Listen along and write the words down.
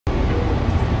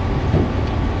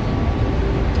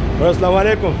Assalamu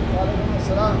alaikum.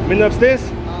 Min upstairs?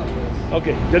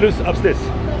 Okay, Jalus upstairs.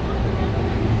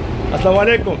 Assalamu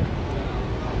alaikum.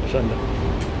 MashaAllah.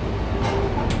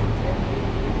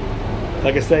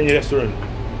 Pakistani restaurant.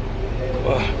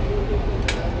 Wow.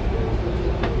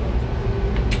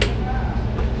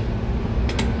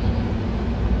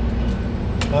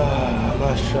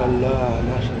 MashaAllah,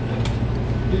 MashaAllah.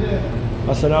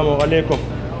 Assalamu alaikum.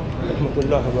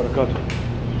 Rahmatullahi wa barakatuh.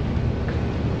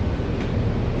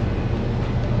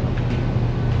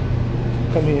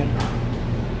 Come here.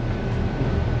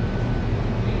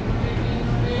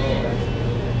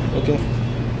 Okay.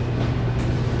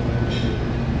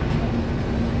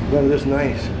 Well, that's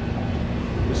nice.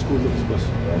 The school looks good.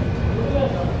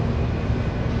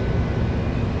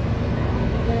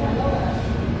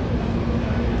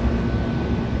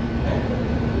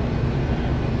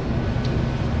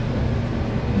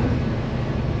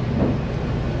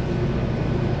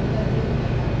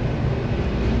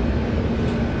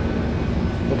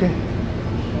 Okay.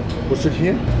 What's it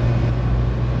here?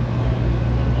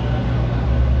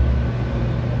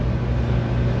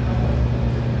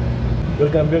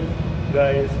 Welcome back,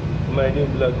 guys, to my new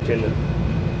vlog channel.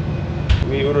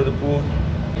 We ordered the food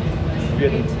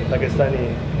at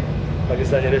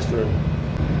Pakistani restaurant.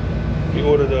 We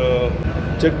ordered the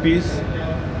chickpeas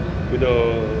with the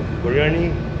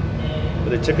biryani,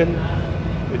 with the chicken,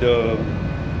 with the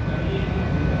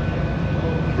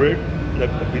bread, the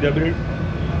pita bread,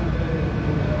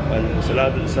 and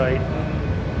salad on the side,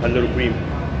 and little cream.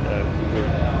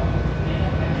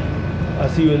 I'll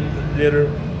see you later.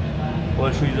 I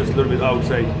want to show you just a little bit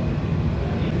outside.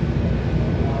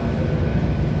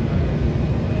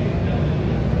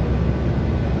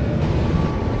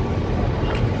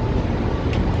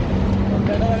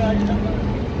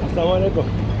 Assalamu alaikum.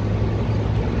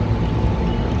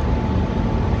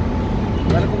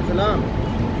 Walaikum salam.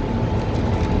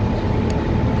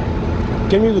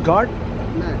 Can you use the card?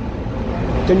 No.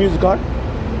 Can you use the card?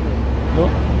 No?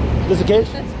 Just the cash?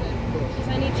 That's good. Because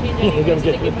I need change anyway, Okay, so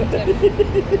they give me tip.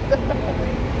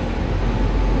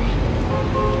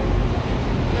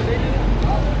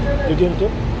 You give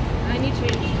tip? I need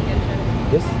change to get tip.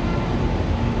 Yes.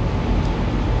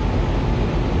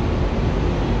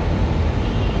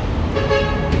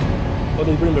 Oh,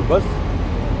 they bring the bus?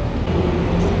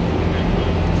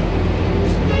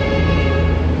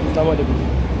 Assalamu alaikum.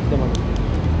 Assalamu alaikum.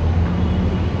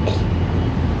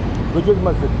 Which is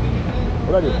Masjid?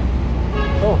 Where are you?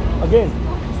 Oh, again.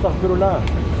 Astaghfirullah.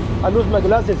 I lose my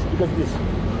glasses because of this.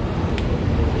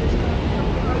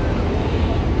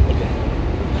 Okay.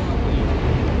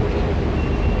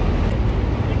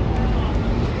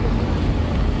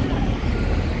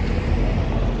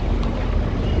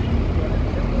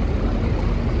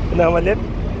 Now my lip.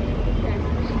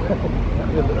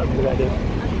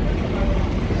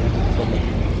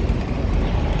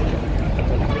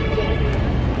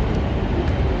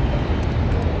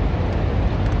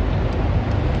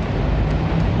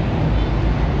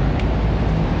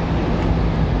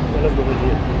 Let's go with you.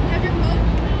 You have your phone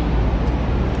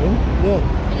Yeah.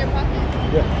 in your pocket?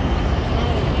 Yeah.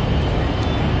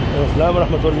 Assalamu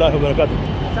warahmatullahi wabarakatuh.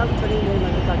 सब थोड़ी मेरी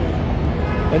मदद कर देना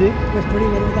Ready? बस थोड़ी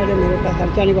मदद कर दे मेरे पास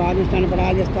खर्चा नहीं बाहर में स्टैंड पड़ा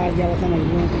है जिस पास जाओ समझ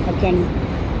लो खर्चा नहीं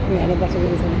मेरे पास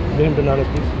Give him the $10,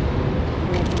 please.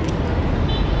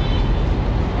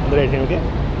 On the right hand, okay?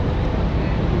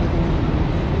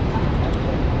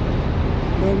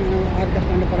 मैंने आज का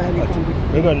स्टैंड पड़ा है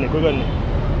कोई बात नहीं, कोई बात नहीं.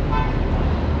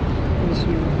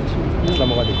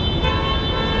 Assalamu alaikum.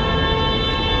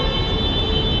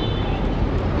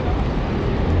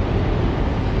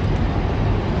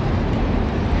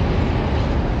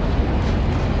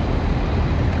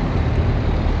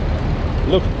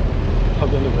 Look, how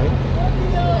they look, right?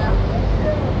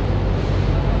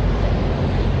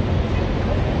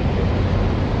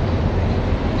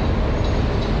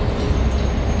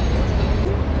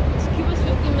 Just keep us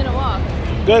 15-minute walk.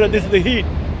 Girl, this is the heat.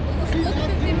 Look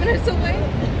 15 minutes away.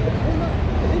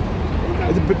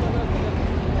 It's a bit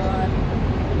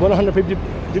 150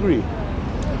 degree.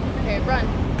 Okay, run.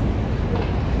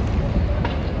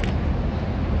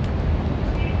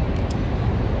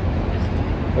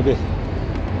 Okay.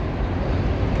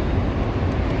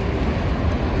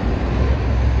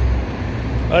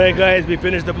 Alright guys, we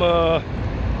finished our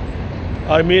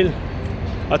meal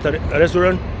at a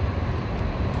restaurant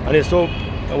and it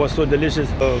was so delicious.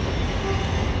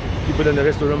 People in the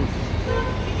restaurant,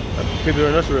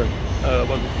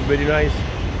 was very nice,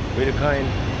 very kind,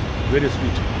 very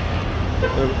sweet.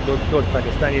 Those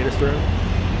Pakistani restaurant.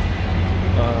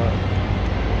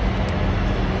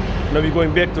 Now we're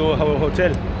going back to our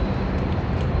hotel.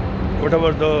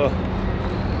 Whatever the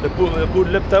the pool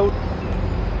left out.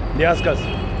 They ask us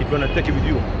if you want to take it with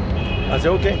you. I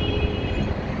said, okay.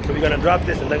 So we're going to drop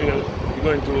this and then we're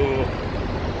going to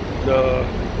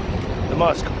the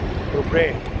mosque to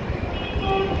pray.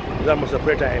 It's almost a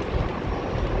prayer time.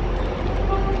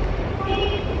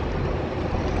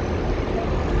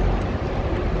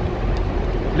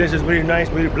 The place is very nice,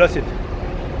 very blessed,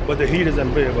 but the heat is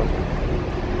unbearable.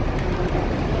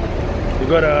 You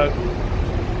gotta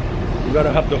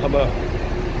have to have a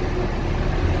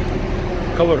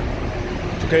cover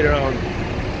to carry around.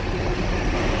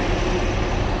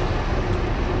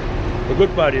 The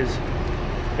good part is,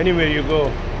 anywhere you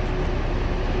go,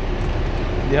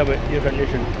 they have an air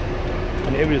condition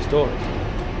in every store.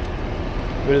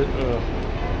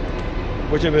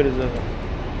 Whichever is a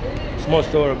small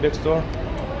store or big store,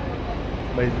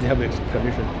 but they have air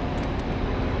condition.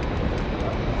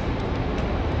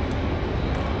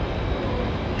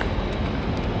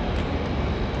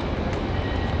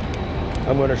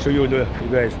 I'm going to show you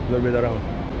guys a little bit around.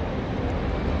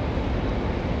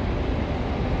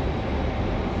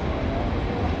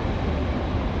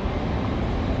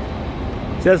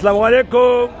 Say Assalamu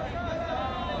alaikum.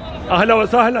 Ahlan wa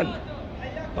sahlan.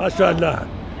 MashaAllah.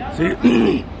 See?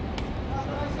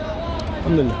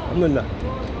 Alhamdulillah. Alhamdulillah.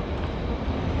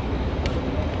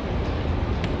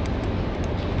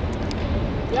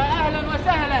 يا اهلا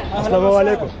وسهلا. السلام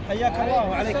عليكم. حياك الله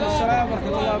وعليكم السلام ورحمة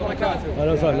الله وبركاته.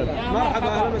 أهلا وسهلا. مرحبا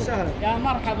أهلا وسهلا. يا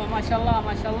مرحبا ما شاء الله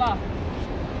ما شاء الله.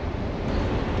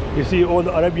 You see all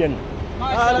the Arabian.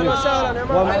 أهلا وسهلا يا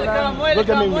مرحبا.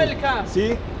 ويلكم ويلكم.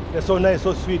 See? They're so nice,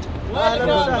 so sweet.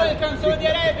 ويلكم سعودي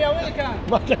ارابيا ويلكم.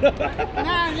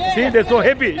 نعم. See, they're so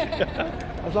happy.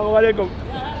 Assalamu alaikum.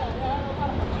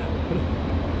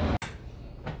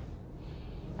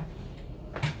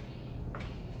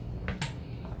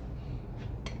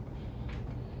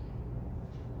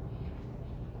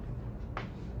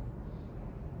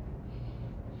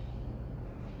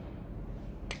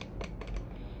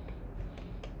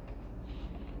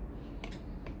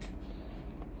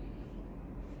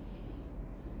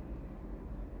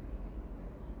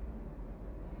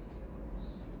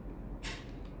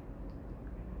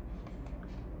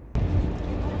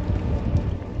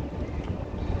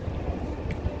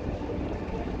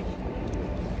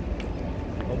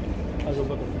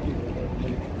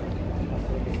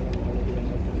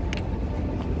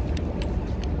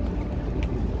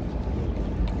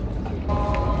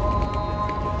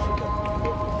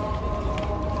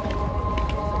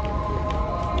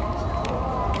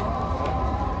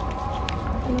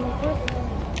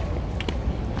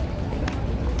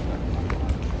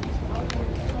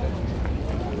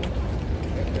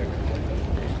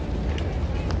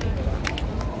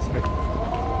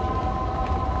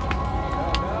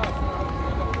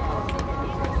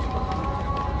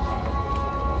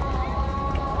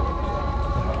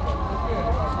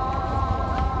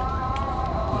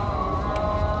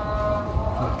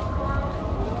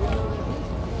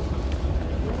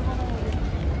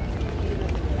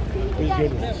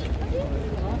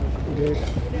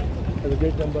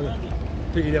 Gate number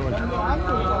 311.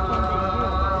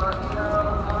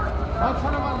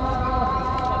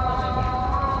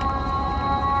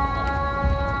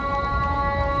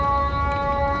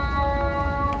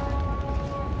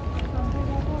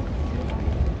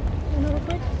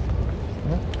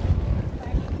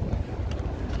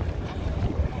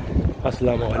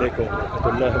 Assalamu alaikum wa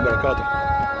rahmatullahi wa barakatuh.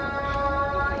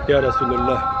 Ya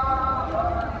Rasulullah.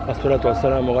 As-salatu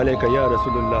was-salamu alayka ya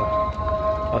Rasulullah.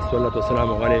 As-salatu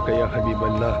was-salamu alayka ya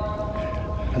Habiballah.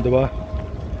 Dua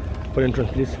for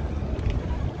entrance, please.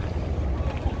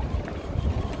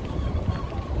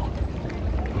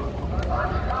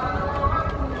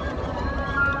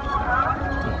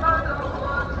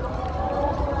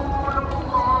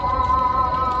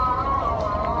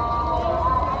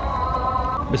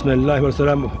 Bismillah wa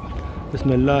salamu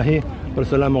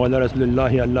ala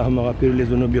Rasulillah. Allahumma ghafir li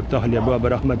dhunubi waftah li abwab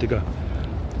rahmatika.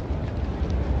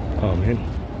 Amen.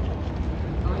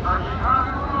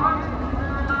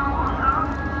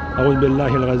 أعوذ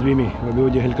بالله العظيم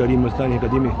وبوجهه الكريم وسلطانه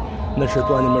القديم من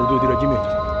الشيطان المردود الرجيم.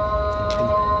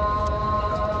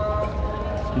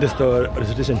 This is the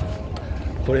recitation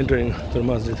for entering to the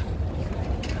masjid.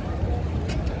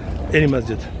 Any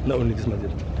masjid, not only this masjid.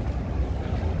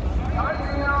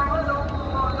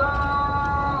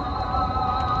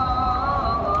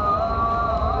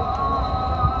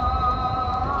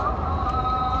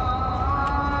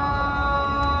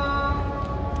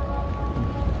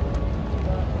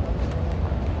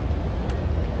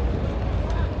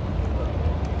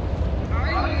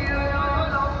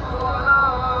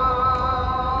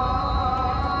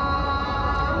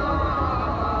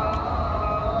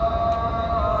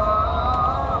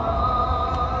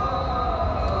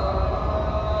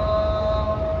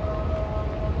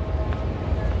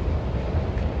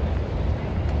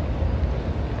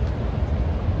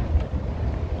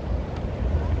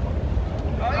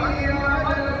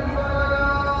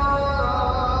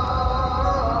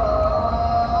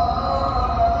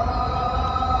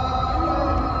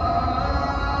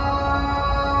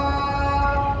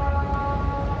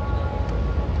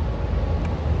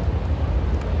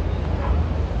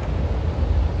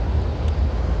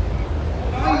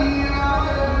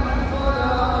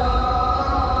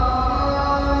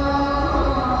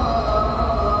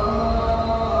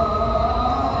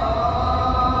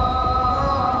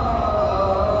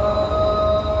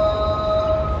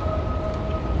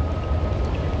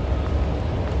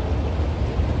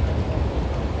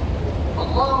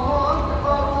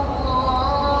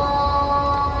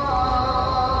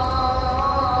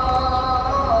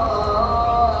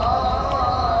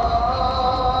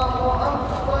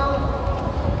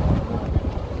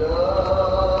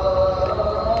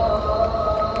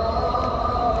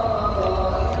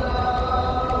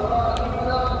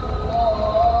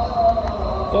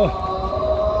 Oh,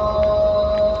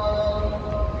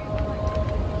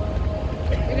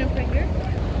 You're gonna put here?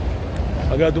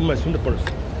 I gotta do my swim first.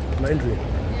 My entry.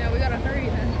 Yeah, we gotta hurry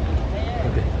then.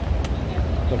 Okay.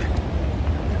 Okay.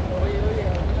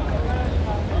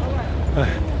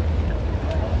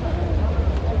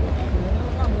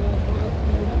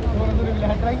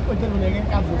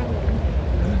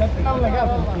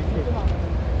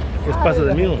 Es pasa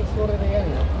de mí.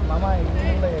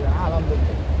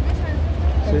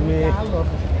 Se me...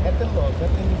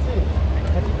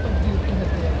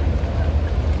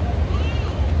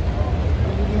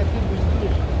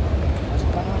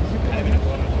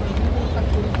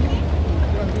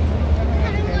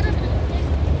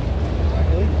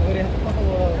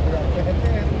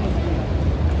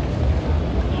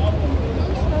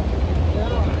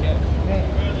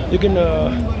 You can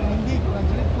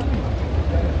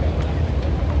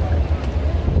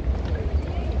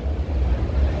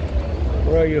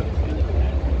where are you?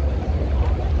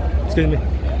 Excuse me.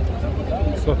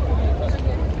 Go.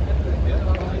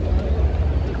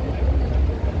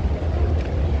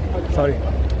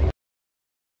 Sorry.